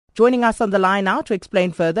Joining us on the line now to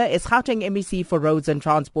explain further is Gauteng MEC for Roads and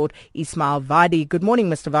Transport, Ismail Vadi. Good morning,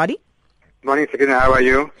 Mr. Vadi. Good morning, Sakina. How are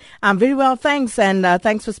you? I'm very well, thanks, and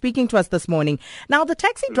thanks for speaking to us this morning. Now, the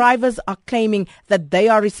taxi drivers are claiming that they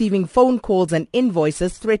are receiving phone calls and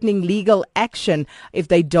invoices threatening legal action if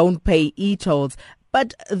they don't pay e-tolls,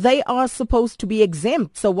 but they are supposed to be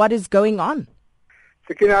exempt. So what is going on?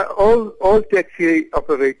 Sakina, all taxi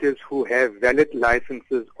operators who have valid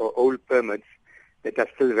licenses or old permits that are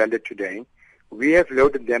still valid today, we have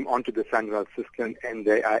loaded them onto the Sunwell system and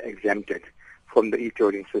they are exempted from the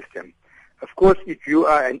e-tolling system. Of course, if you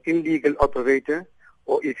are an illegal operator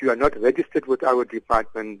or if you are not registered with our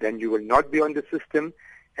department, then you will not be on the system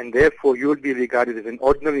and therefore you will be regarded as an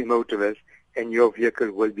ordinary motorist and your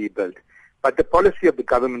vehicle will be billed. But the policy of the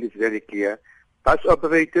government is very clear. Bus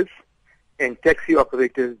operators and taxi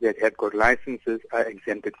operators that have got licenses are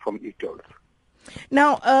exempted from e-tolls.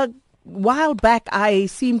 Now, while back, I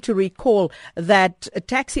seem to recall that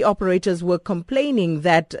taxi operators were complaining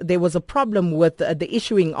that there was a problem with the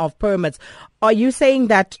issuing of permits. Are you saying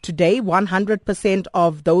that today 100%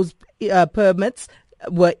 of those permits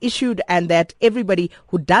were issued and that everybody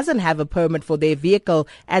who doesn't have a permit for their vehicle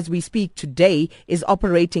as we speak today is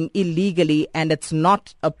operating illegally and it's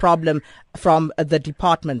not a problem from the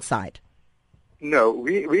department side? No,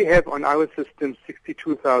 we have on our system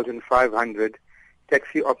 62,500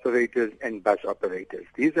 taxi operators and bus operators.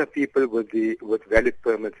 These are people with valid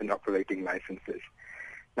permits and operating licenses.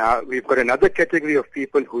 Now, we've got another category of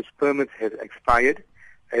people whose permits have expired.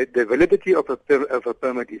 The validity of a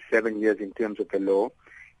permit is 7 years in terms of the law.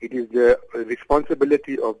 It is the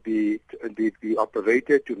responsibility of the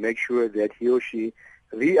operator to make sure that he or she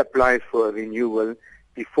reapplies for a renewal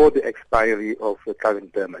before the expiry of the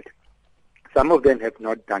current permit. Some of them have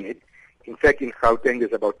not done it. In fact, in Gauteng,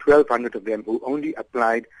 there's about 1,200 of them who only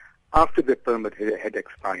applied after the permit had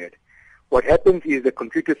expired. What happens is the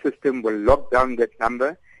computer system will lock down that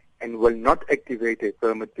number and will not activate a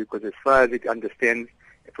permit because as far as it understands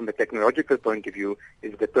from a technological point of view,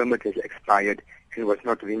 is the permit has expired and was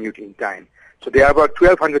not renewed in time. So there are about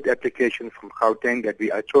 1,200 applications from Gauteng that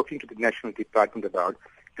we are talking to the National Department about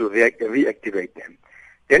to reactivate them.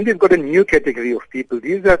 Then we've got a new category of people.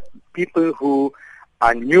 These are people who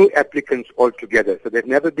are new applicants altogether. So they've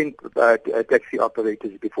never been taxi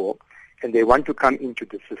operators before, and they want to come into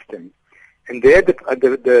the system. And there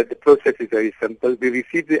the process is very simple. We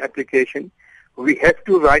receive the application. We have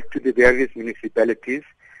to write to the various municipalities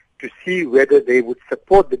to see whether they would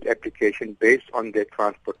support that application based on their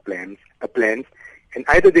transport plans, and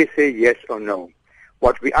either they say yes or no.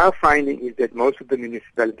 What we are finding is that most of the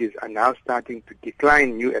municipalities are now starting to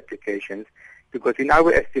decline new applications because in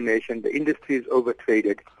our estimation, the industry is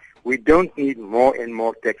overtraded. We don't need more and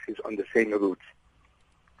more taxis on the same routes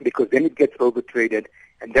because then it gets overtraded,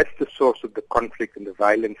 and that's the source of the conflict and the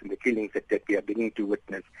violence and the killings that we are beginning to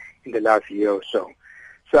witness in the last year or so.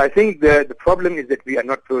 So I think the problem is that we are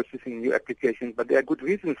not processing new applications, but there are good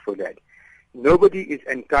reasons for that. Nobody is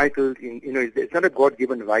entitled it's not a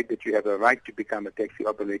God-given right that you have a right to become a taxi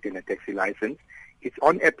operator and a taxi license. It's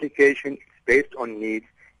on application, it's based on needs,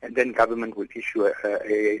 and then government will issue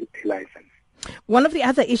a license. One of the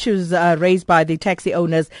other issues raised by the taxi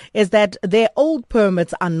owners is that their old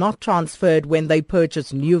permits are not transferred when they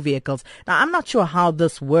purchase new vehicles. Now, I'm not sure how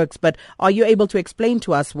this works, but are you able to explain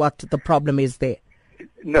to us what the problem is there?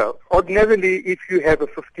 No. Ordinarily, if you have a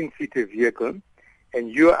 15-seater vehicle and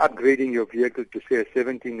you are upgrading your vehicle to, say, a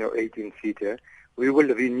 17 or 18-seater, we will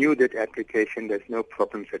renew that application. There's no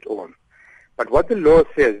problems at all. But what the law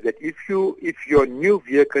says that if your new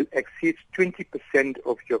vehicle exceeds 20%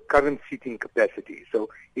 of your current seating capacity, so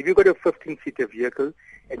if you've got a 15-seater vehicle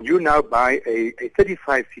and you now buy a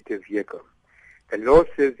 35-seater vehicle, the law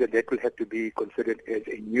says that will have to be considered as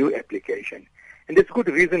a new application. And there's good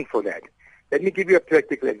reason for that. Let me give you a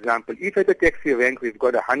practical example. If at the taxi rank we've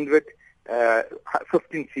got 100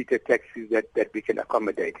 15-seater taxis that we can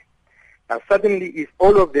accommodate. Now suddenly if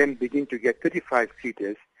all of them begin to get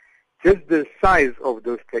 35-seaters, just the size of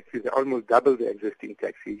those taxis are almost double the existing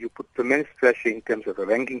taxi. You put tremendous pressure in terms of the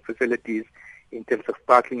ranking facilities, in terms of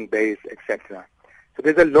parking bays, etc. So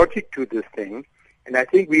there's a logic to this thing, and I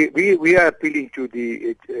think we are appealing to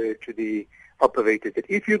the operators that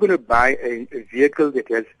if you're going to buy a vehicle that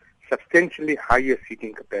has substantially higher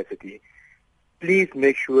seating capacity, please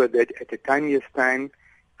make sure that at a time's time,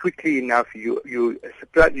 quickly enough, you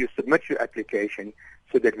submit your application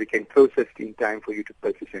so that we can process it in time for you to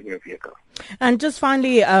purchase a new vehicle. And just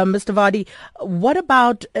finally, Mr. Vadi, what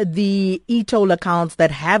about the e-toll accounts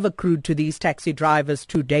that have accrued to these taxi drivers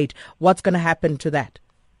to date? What's going to happen to that?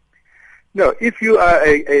 No, if you are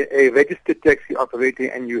a registered taxi operator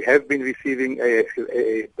and you have been receiving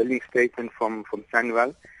a billing statement from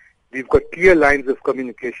SANRAL, we've got clear lines of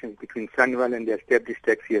communication between SANRAL and the established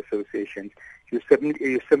taxi associations. You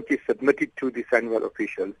simply submit it to the SANRAL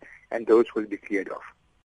officials, and those will be cleared off.